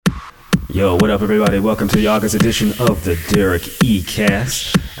Yo, what up everybody? Welcome to the August edition of the Derrick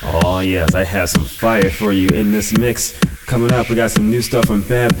E-Cast. Oh yes, I have some fire for you in this mix. Coming up, we got some new stuff from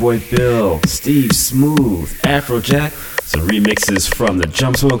Bad Boy Bill, Steve Smooth, Afrojack, some remixes from the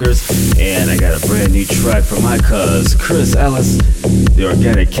Jumpsmokers, and I got a brand new track from my cuz, Chris Ellis, the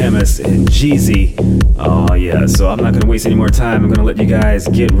Organic Chemist, and Jeezy. Oh yeah, so I'm not gonna waste any more time. I'm gonna let you guys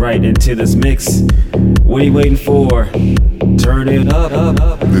get right into this mix. What are you waiting for? Turn it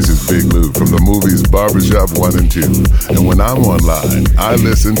up. This is Big Lou from the movies Barbershop 1 and 2. And when I'm online, I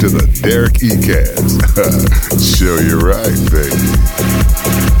listen to the Derrick E-Cast. Show you right, baby.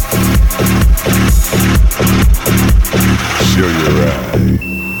 Show you right.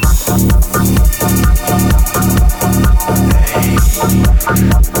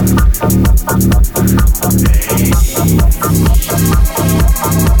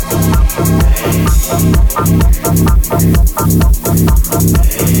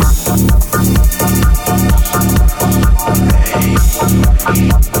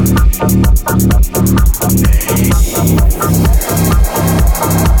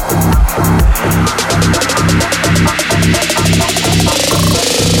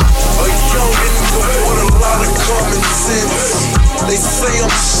 They say I'm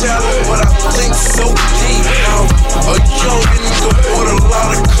shallow, but I think so deep now. A young nigga with a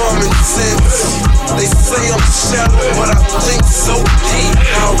lot of common sense. They say I'm shallow, but I think so deep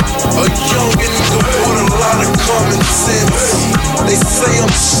now. A young nigga with a lot of common sense. They say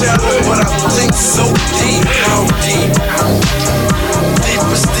I'm shallow, but I think so deep now. Deep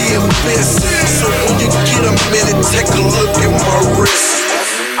is the abyss. So when you get a minute, take a look at my wrist.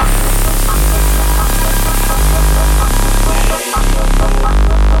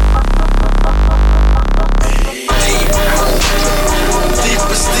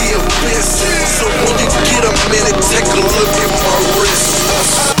 So when you get a minute, take a look at my wrist.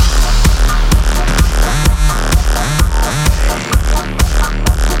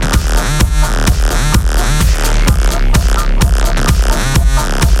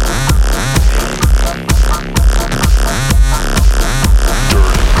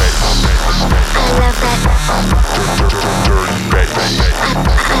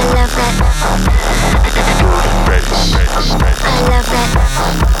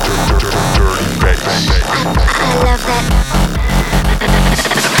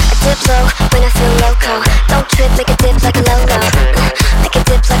 When I feel loco, don't trip, make a dip like a Loco. Make a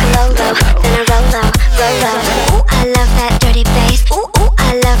dip like a Loco, then I roll low. Ooh, I love that dirty bass. Ooh,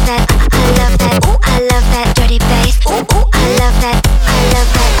 I love that, I love that. Ooh, I love that dirty bass. Ooh, I love that, I love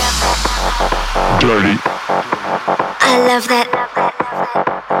that. Dirty. I love that.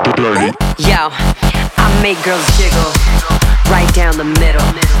 Dirty. Yo, I make girls jiggle right down the middle.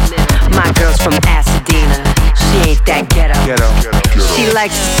 My girl's from Pasadena, she ain't that ghetto. She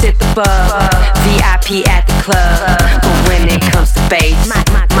likes to sit above, VIP at the club. But when it comes to bass,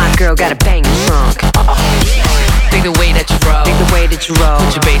 my girl got a banging trunk. Think the way that you roll,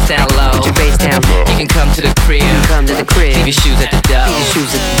 put your bass down low, You can come to the crib, leave your shoes at the door,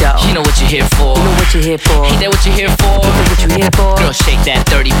 You know what you're here for, Ain't that what you're here for? Girl, shake that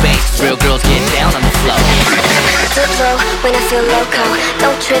dirty bass, real girls get down on the floor. Dip low when I feel loco.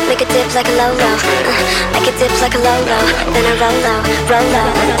 Don't trip, make a dip like a Loco. Make a dip like a Loco, then I roll low.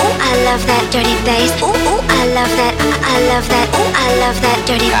 Ooh, I love that dirty bass. Ooh, I love that, I love that. Ooh, I love that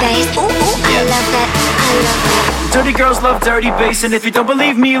dirty bass. Ooh, I love that, I love that. Dirty girls love dirty bass, and if you don't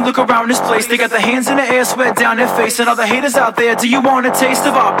believe me, look around this place. They got their hands in the air, sweat down their face, and all the haters out there. Do you want a taste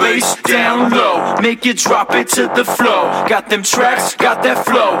of our bass? Down low, make it drop it to the flow. Got them tracks, got that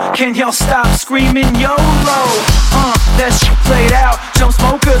flow. Can y'all stop screaming YOLO? That shit played out. Jump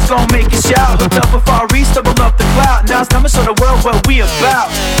smokers gon' make it shout. Hooked up with Far East, double up the clout. Now it's time to show the world what we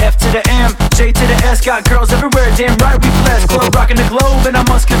about. F to the M, J to the S, got girls everywhere. Damn right we blessed. Club rockin' the globe, and I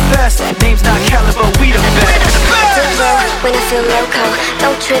must confess, name's not Cali, but we the best. Dip low when I feel loco.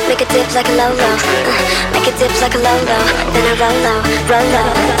 Don't trip, make a dip like a Loco. Make a dip like a Loco, then I roll low.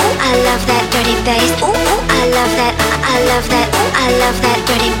 Ooh, I love that dirty bass. Ooh, I love that, I love that. Ooh, I love that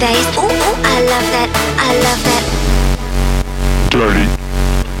dirty bass. Ooh, I love that, I love that. Dirty.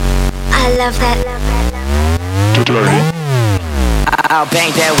 I love that. Dirty. I'll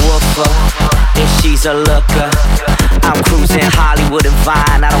bang that woofer if she's a looker. I'm cruising Hollywood and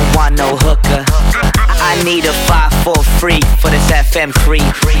Vine, I don't want no hooker. I need a 5-4 free for this FM creep.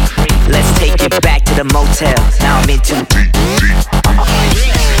 Let's take it back to the motel. Now I'm in too deep.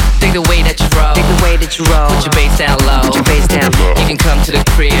 Think the way that you roll, put your bass down low, You can come to the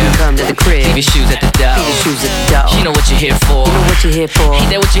crib, leave your shoes at the door, You know what you're here for,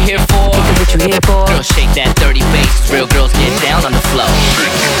 Ain't that what you're here for? Girl, shake that dirty bass, real girls get down on the floor.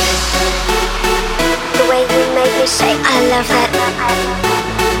 love that.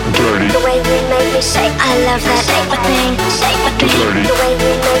 Dirty. The way you make me shake, I love that. Shake my thing, shake my thing. Dirty. The way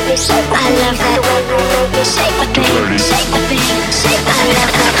you make me shake, I love that. The way you make me shake my thing, Dirty. shake my thing, shake. I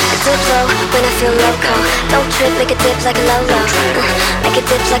love that. Dip low when I feel loco. Don't trip, make a dip like a low low. Make a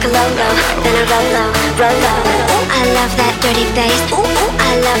dip like a low low, then I roll low, roll low. I love that dirty bass. Ooh,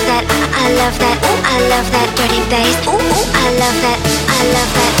 I love that. I love that. I love that dirty bass. Ooh, I love that. I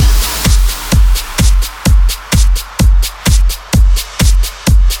love that.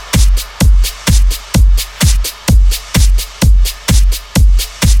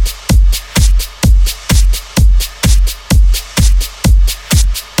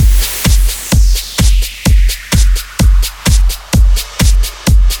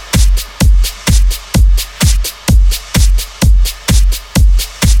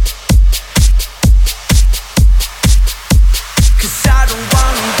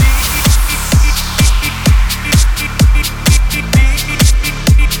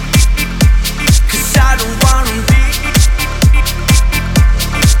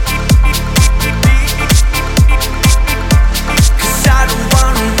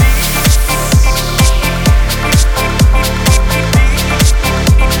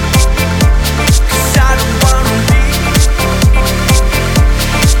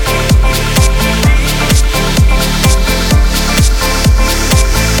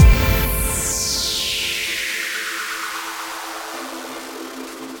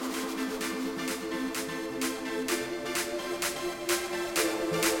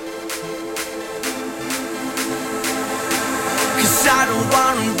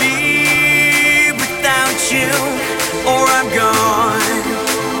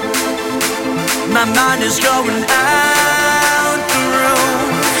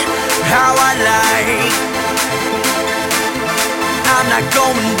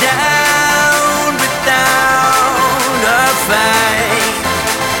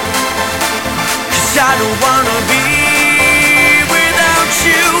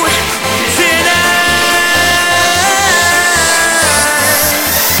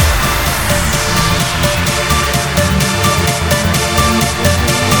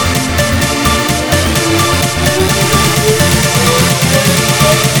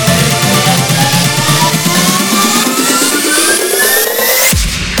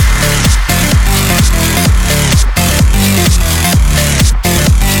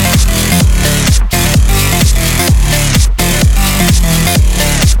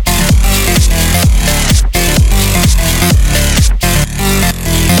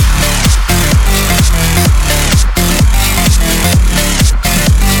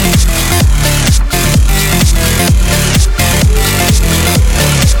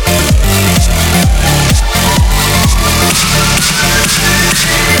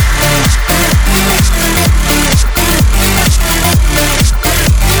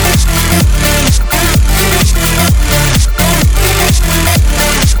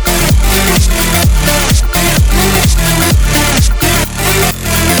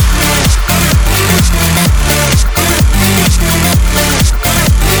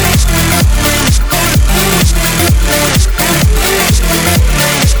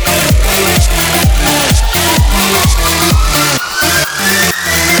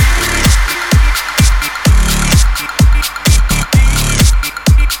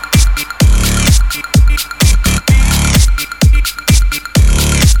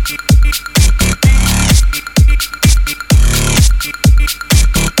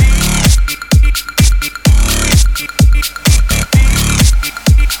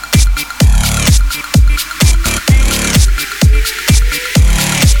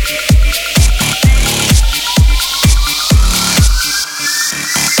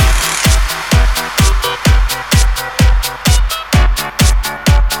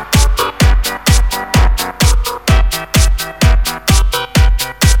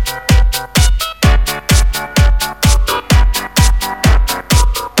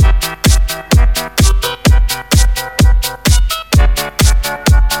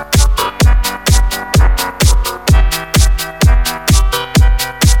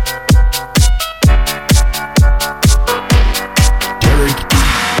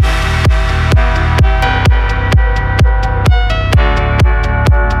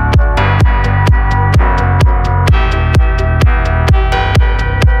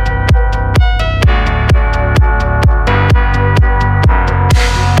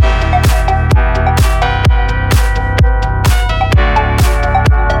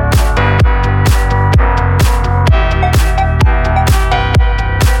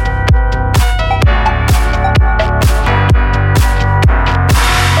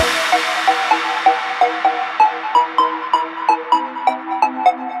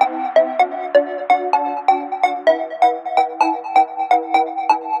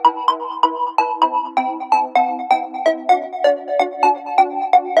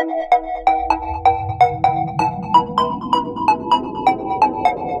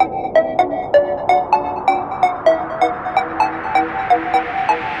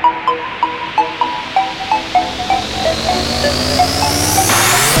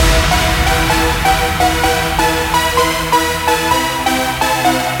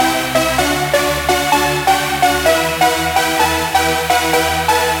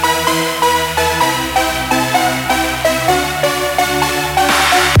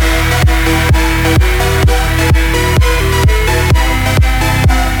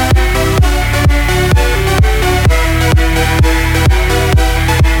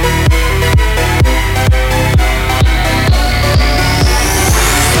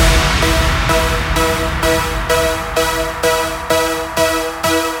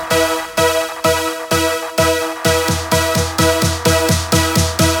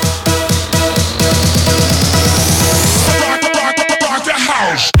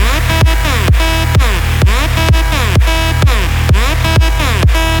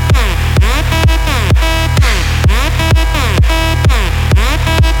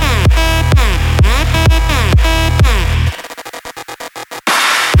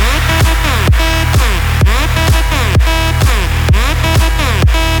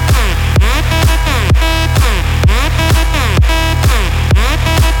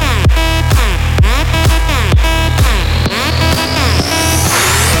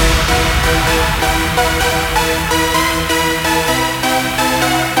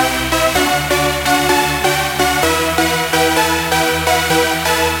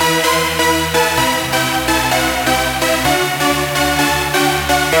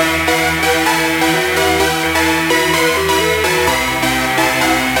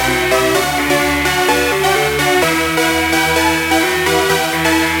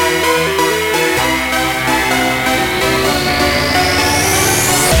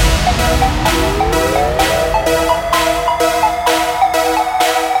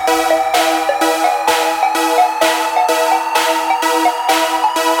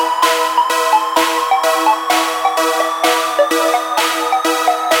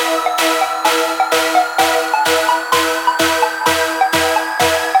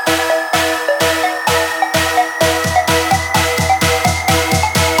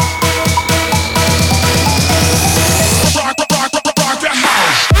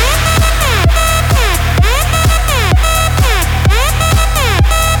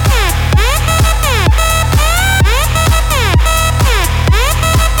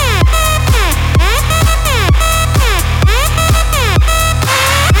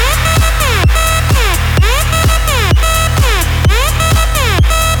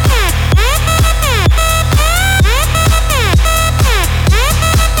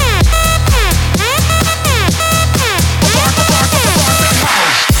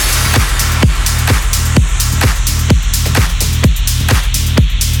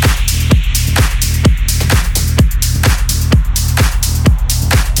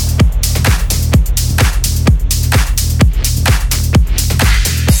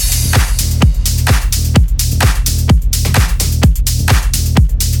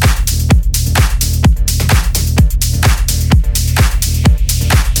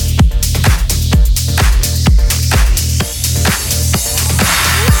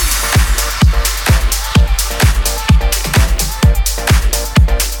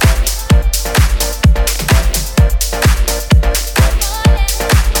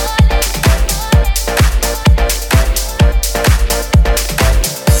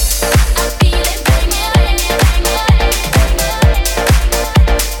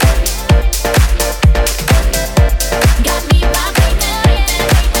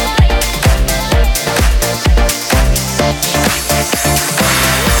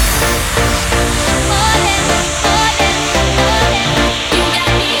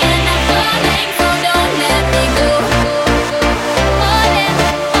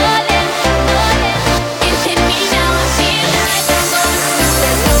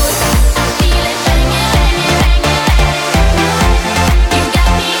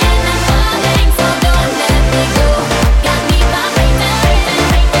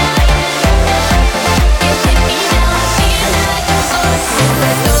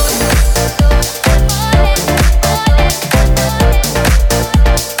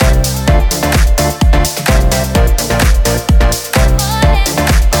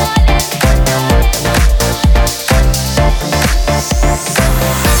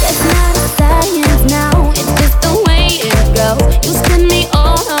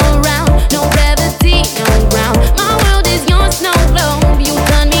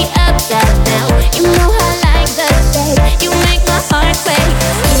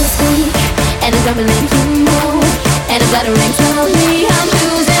 traveling to move, and a fluttering slowly. I'm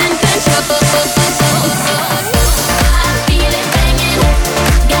losing control. I feel it banging,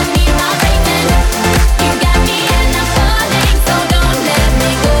 got me heart racing. You got me and I'm falling, so don't let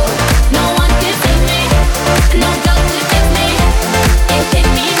me go. No one can save me, no ghost to fix me. It hit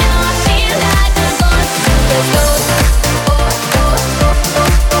me now, I feel like I'm going to explode.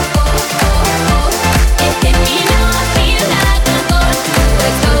 It hit me now, I feel like I'm going to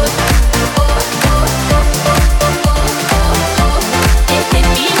explode. It hit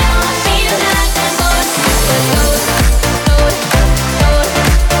me now, I feel like I'm going to explode. Feel like I'm going to explode.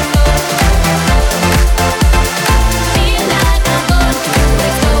 Feel like I'm going to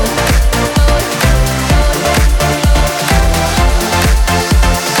Feel like I'm going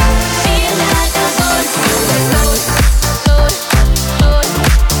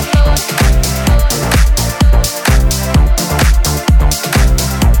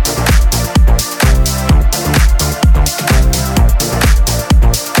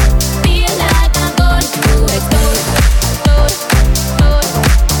to explode.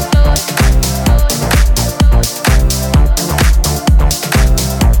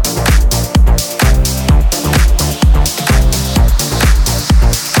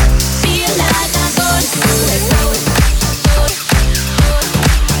 Feel like I'm going to explode.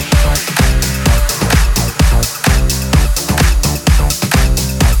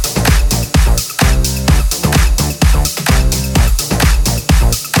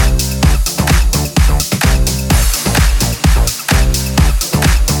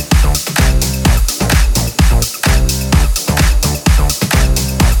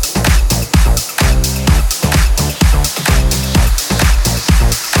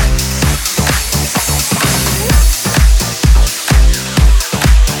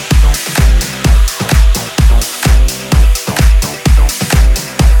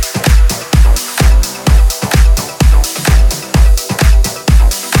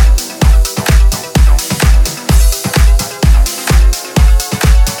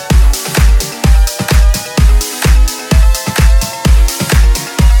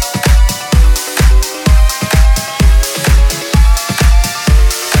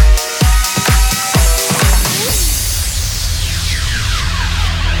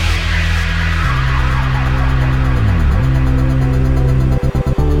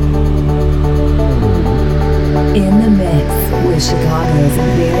 In the mix with Chicago's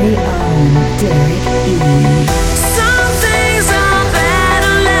very own Derrick E. Some things are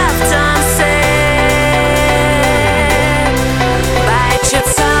better left unsaid. Bite your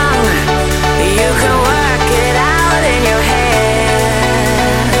tongue, you can work it out in your head.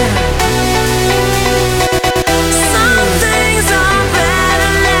 Some things are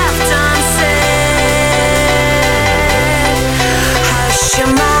better left unsaid. Hush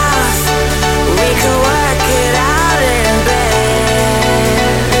your mouth, we can work it out in bed.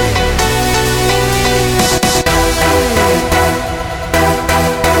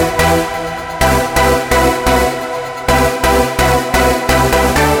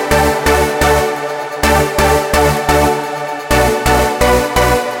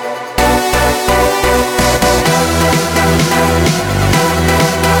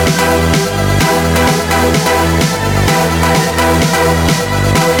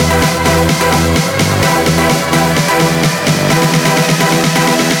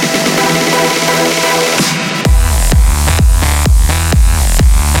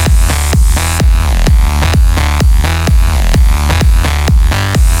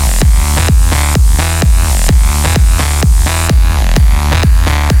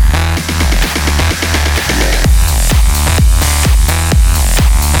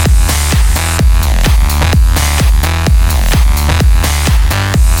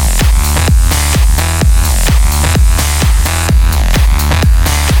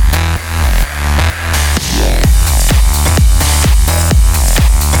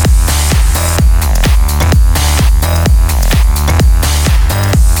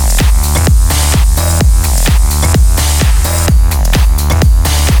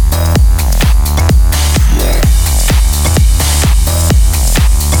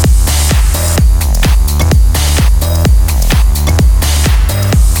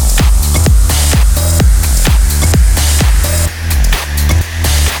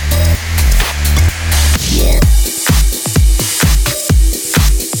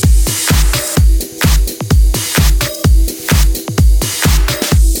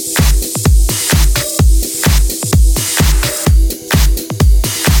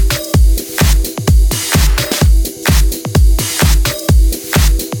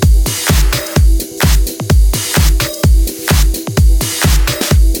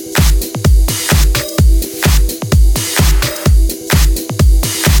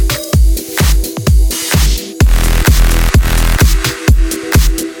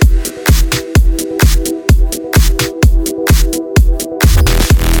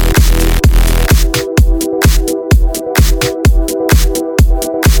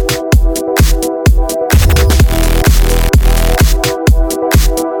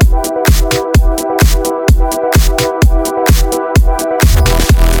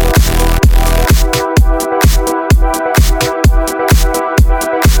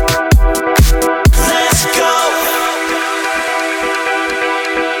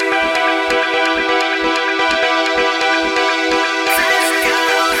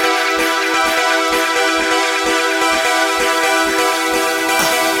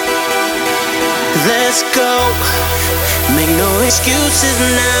 let's go. Make no excuses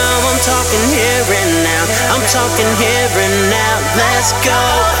now. I'm talking here and now. I'm talking here and now. Let's go.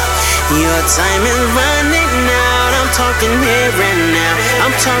 Your time is running out. I'm talking here and now.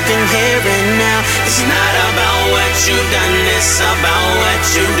 I'm talking here and now. It's not about what you've done, it's about what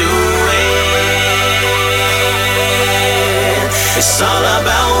you're doing. It's all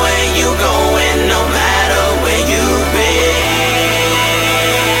about where you going, no matter where you've been.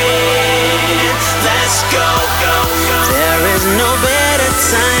 Let's go, go, go. There is no better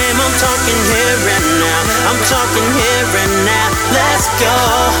time. I'm talking here and now. I'm talking here and now. Let's go.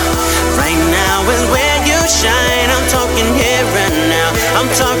 Right now is where you shine. I'm talking here and now. I'm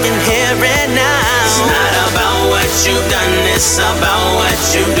talking here and now. It's not about what you've done, it's about what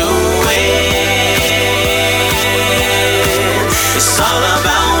you're doing. It's all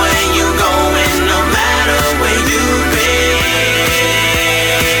about where you going, no matter where you've been.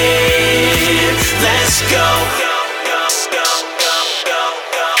 Let's go.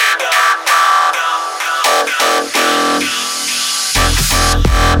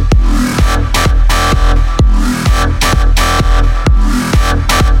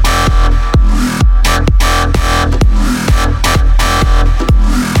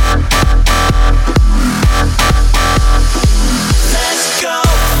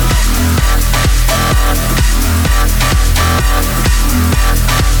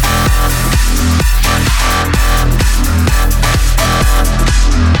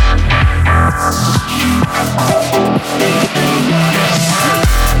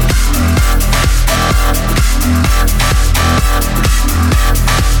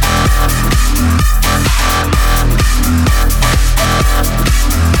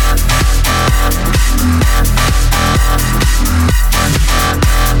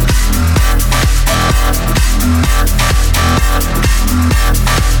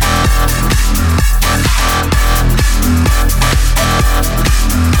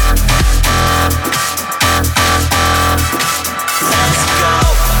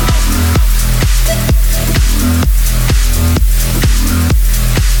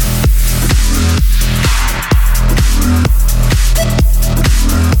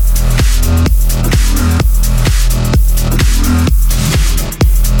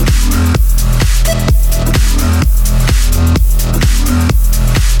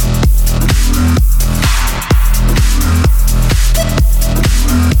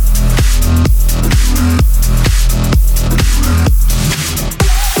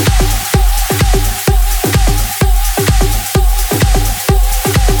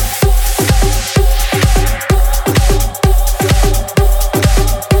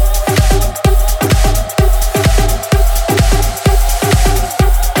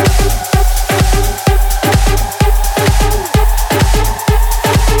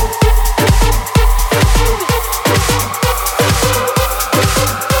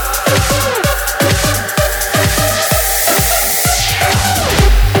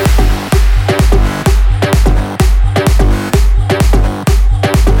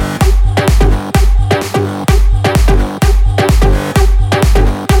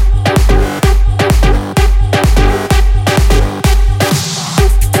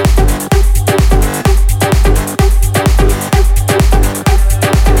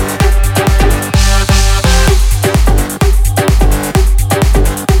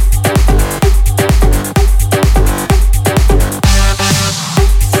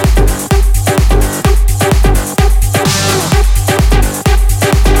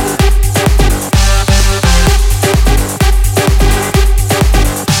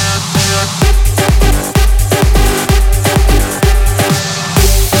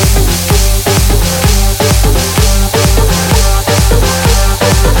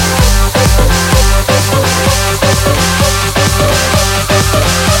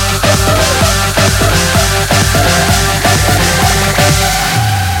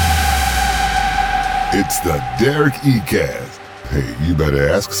 The Derrick E-Cast. Hey, you better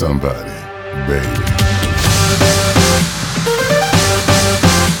ask somebody, baby.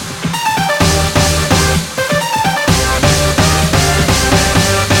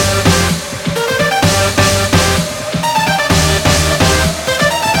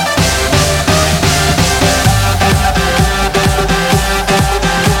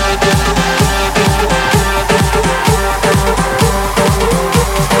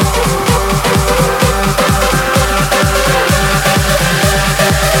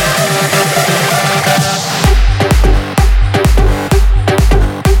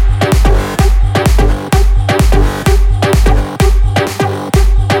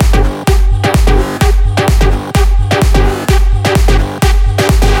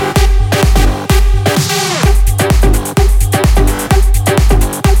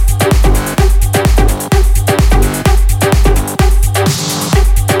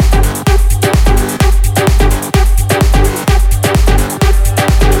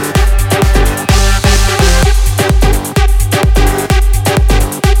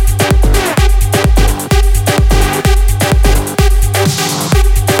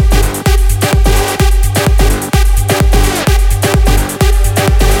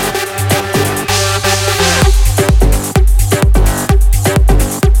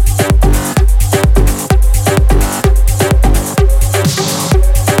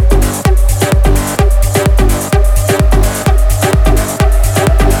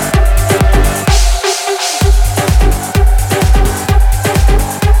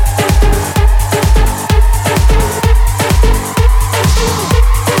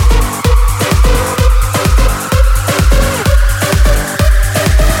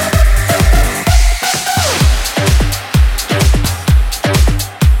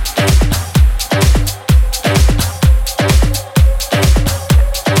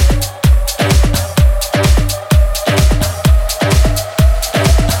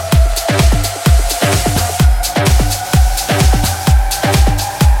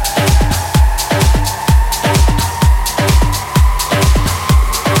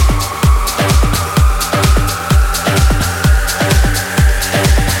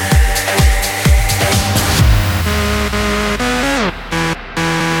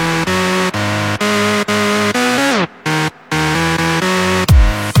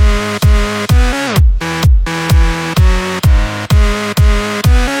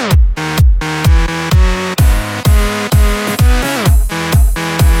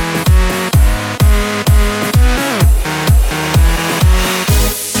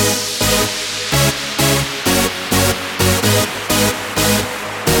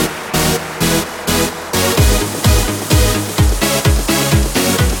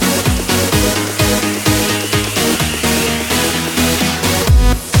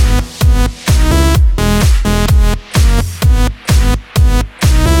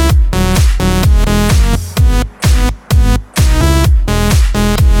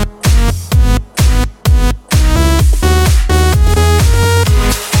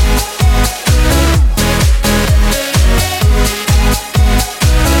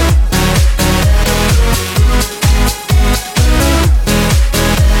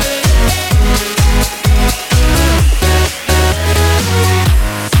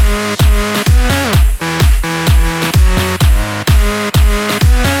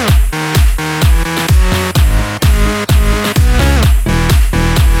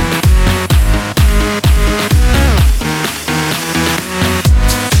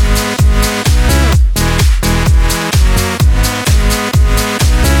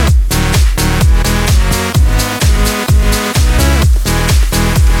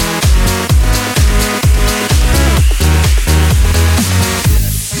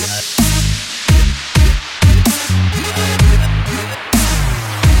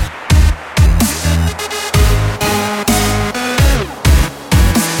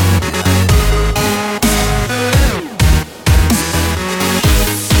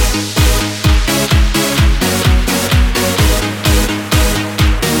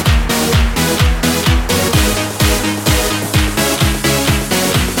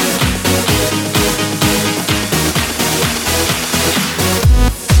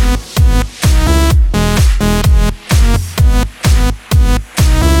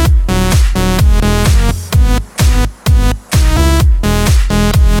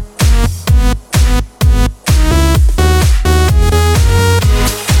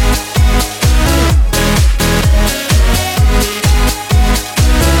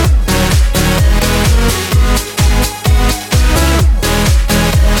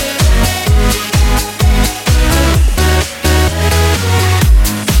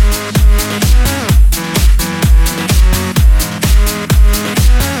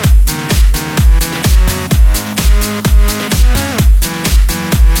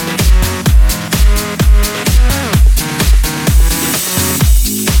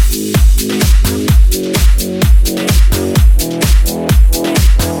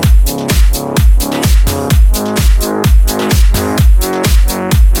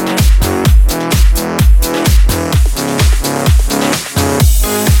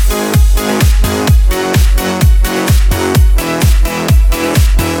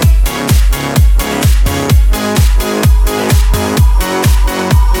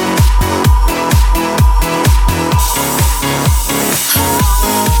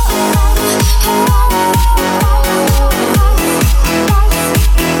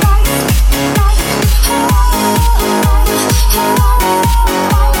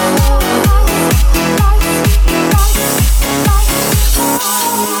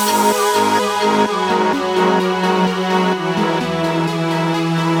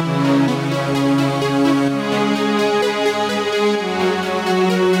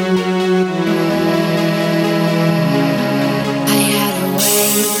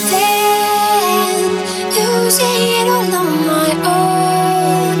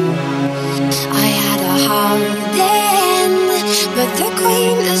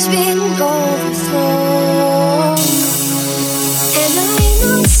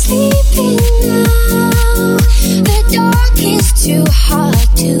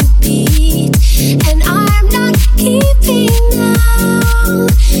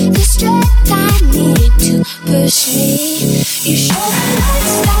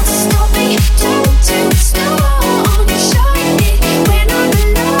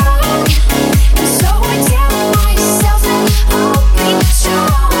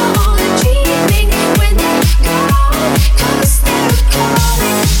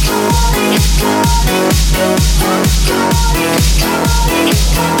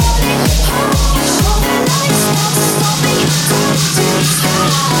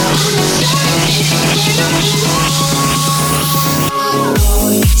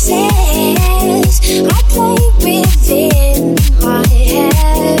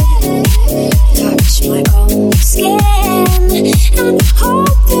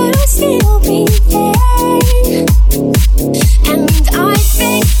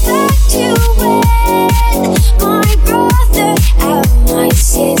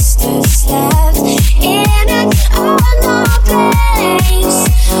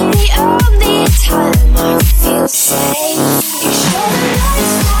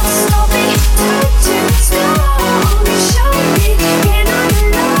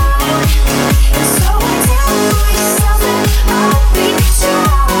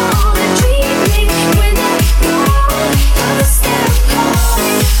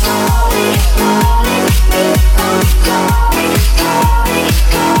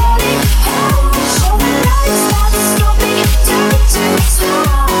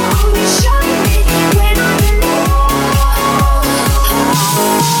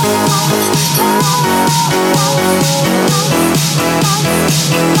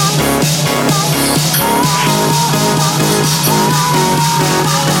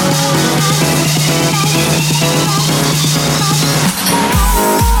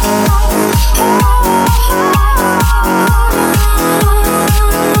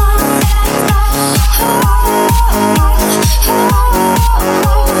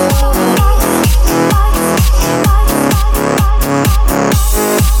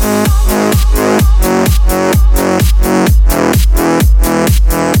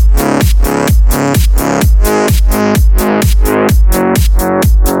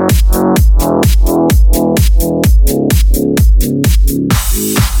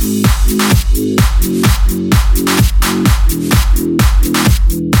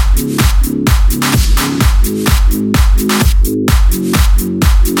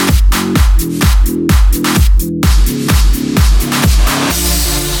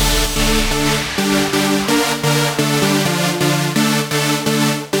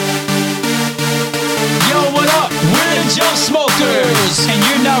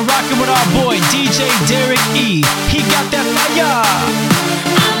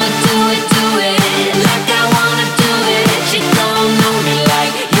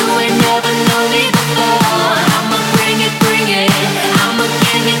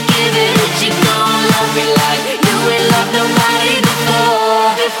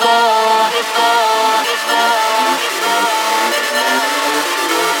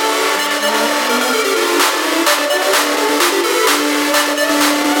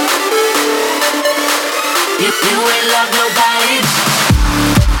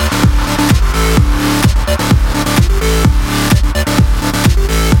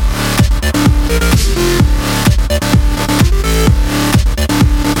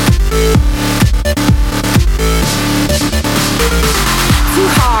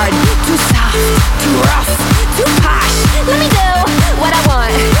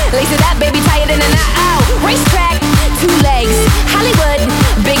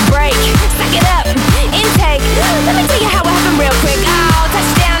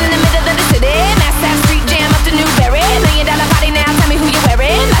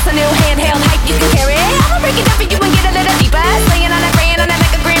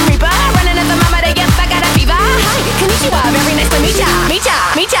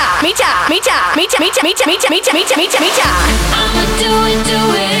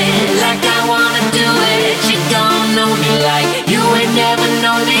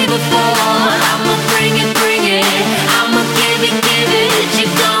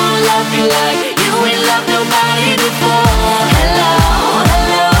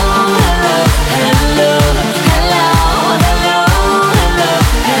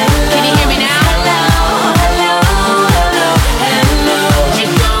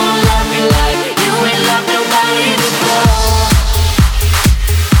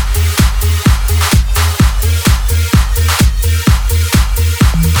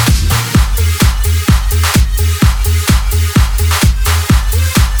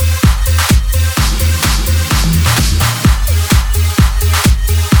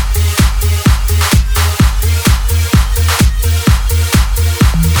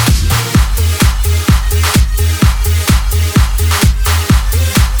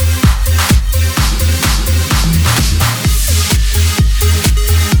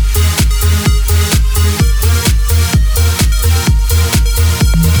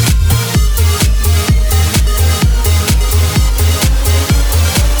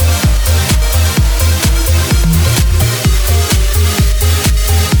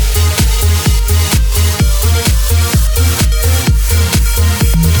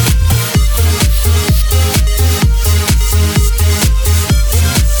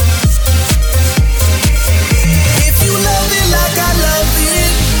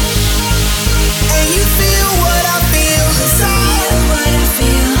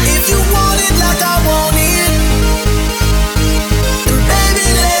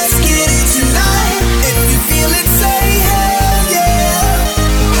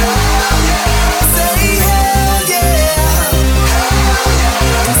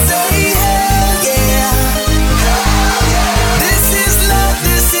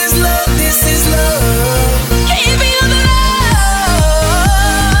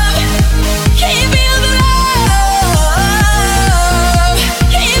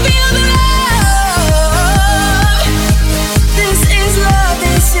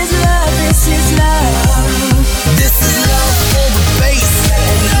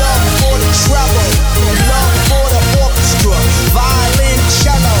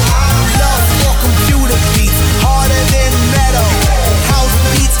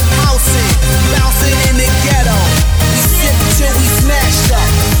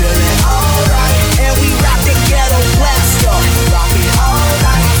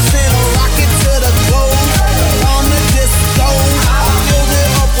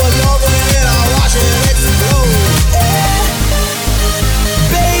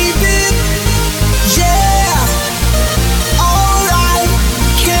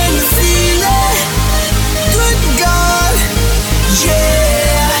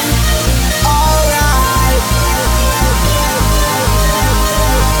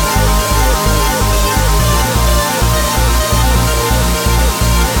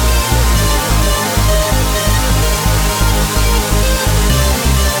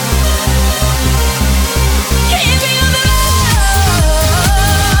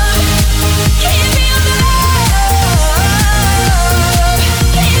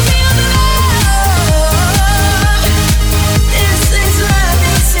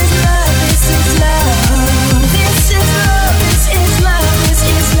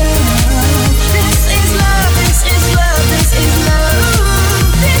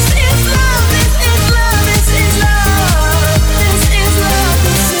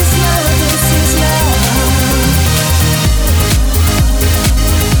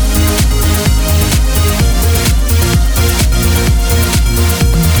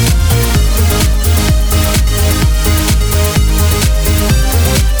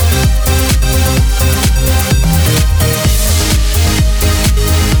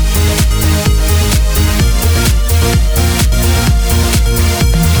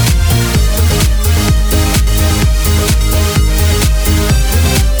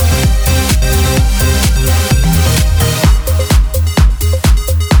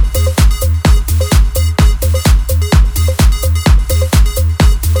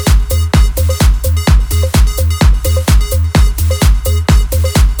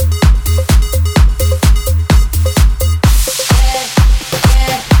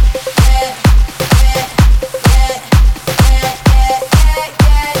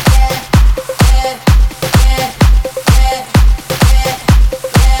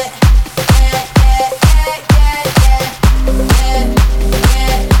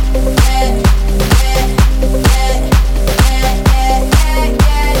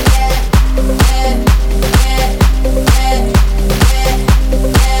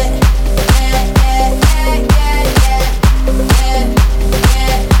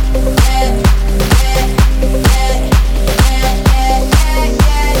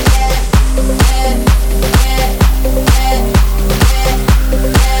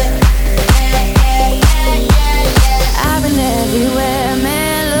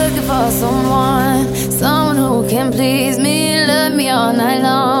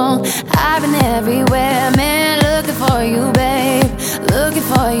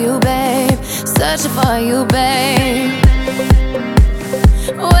 for you, babe. Searching for you, babe.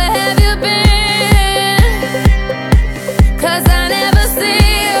 Where have you been? 'Cause I never see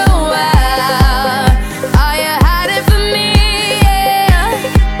you out. Are you hiding from me? Yeah.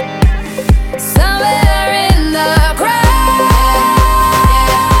 Somewhere in the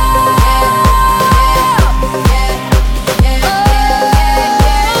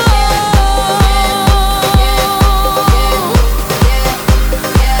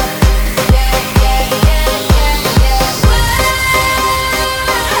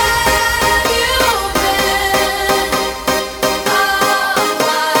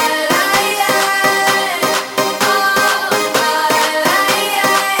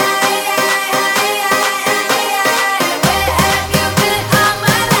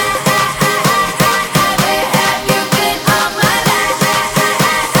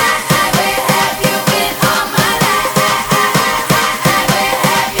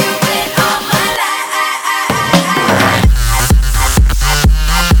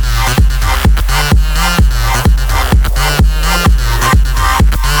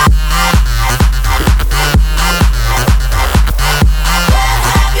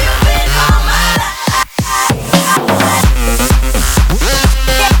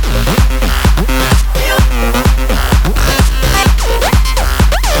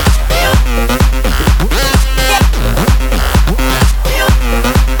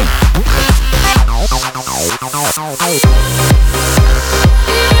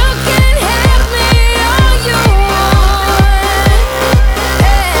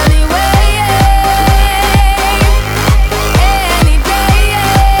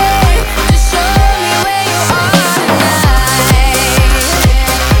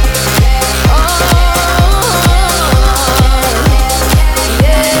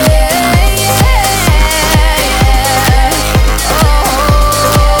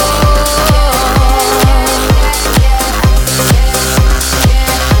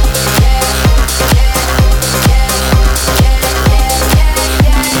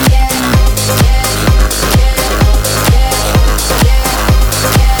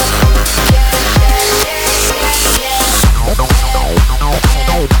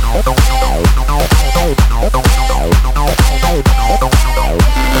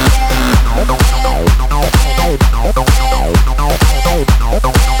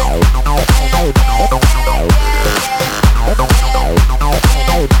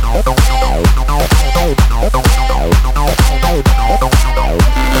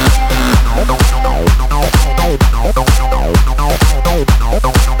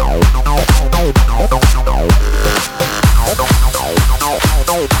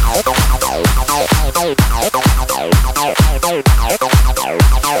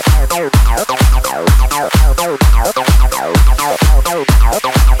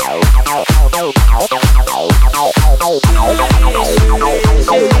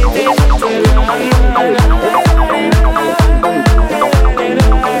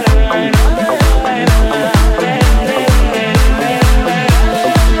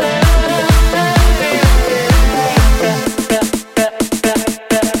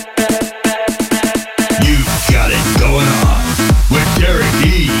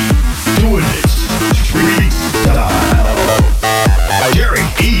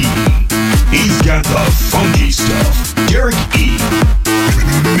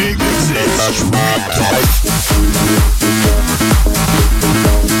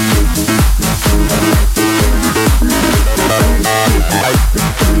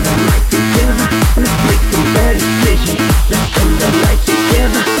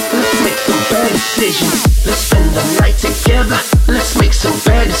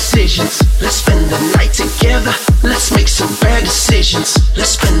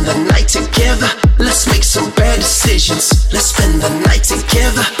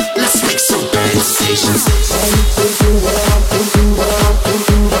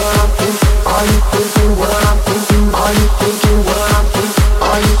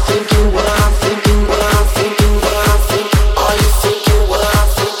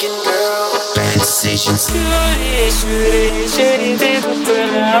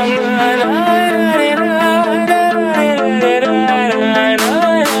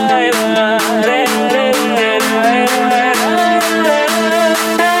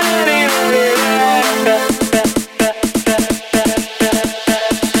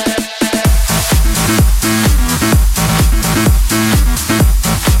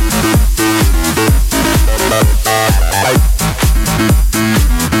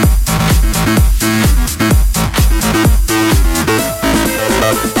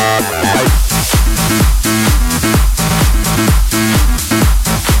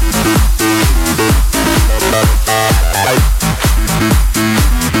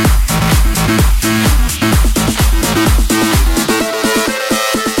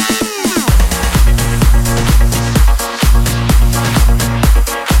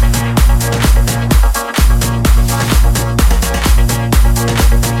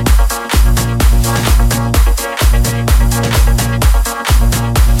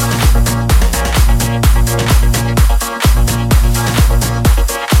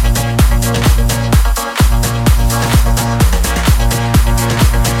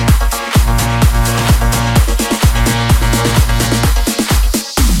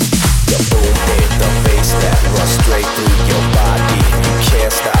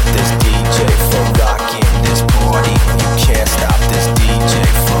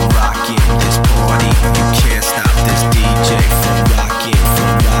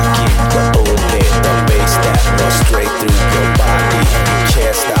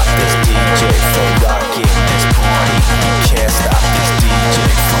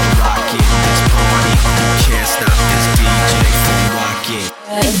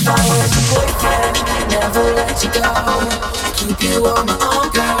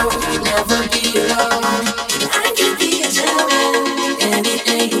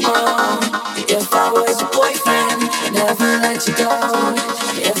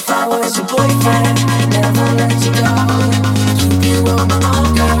boyfriend, never let you go. Keep you on my own,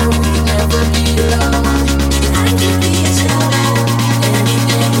 girl, never be alone. I can be a snowman,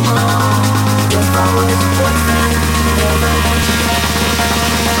 anything more. If I was a boyfriend, never let you go.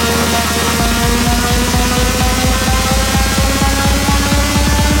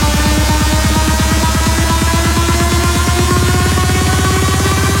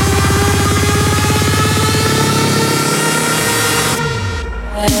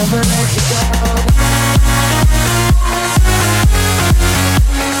 Never let you go.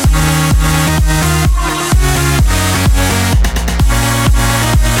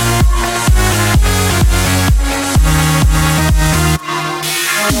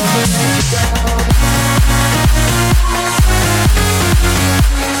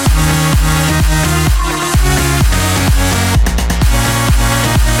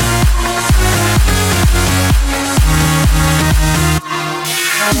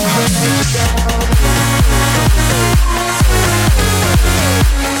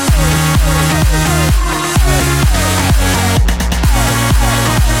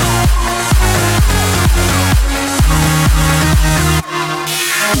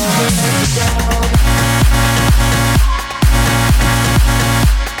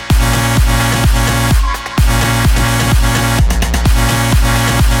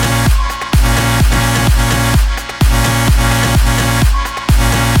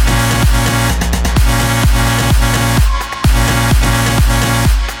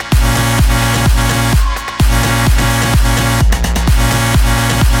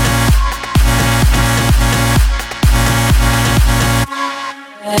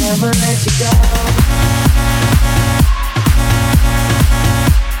 Never let you go.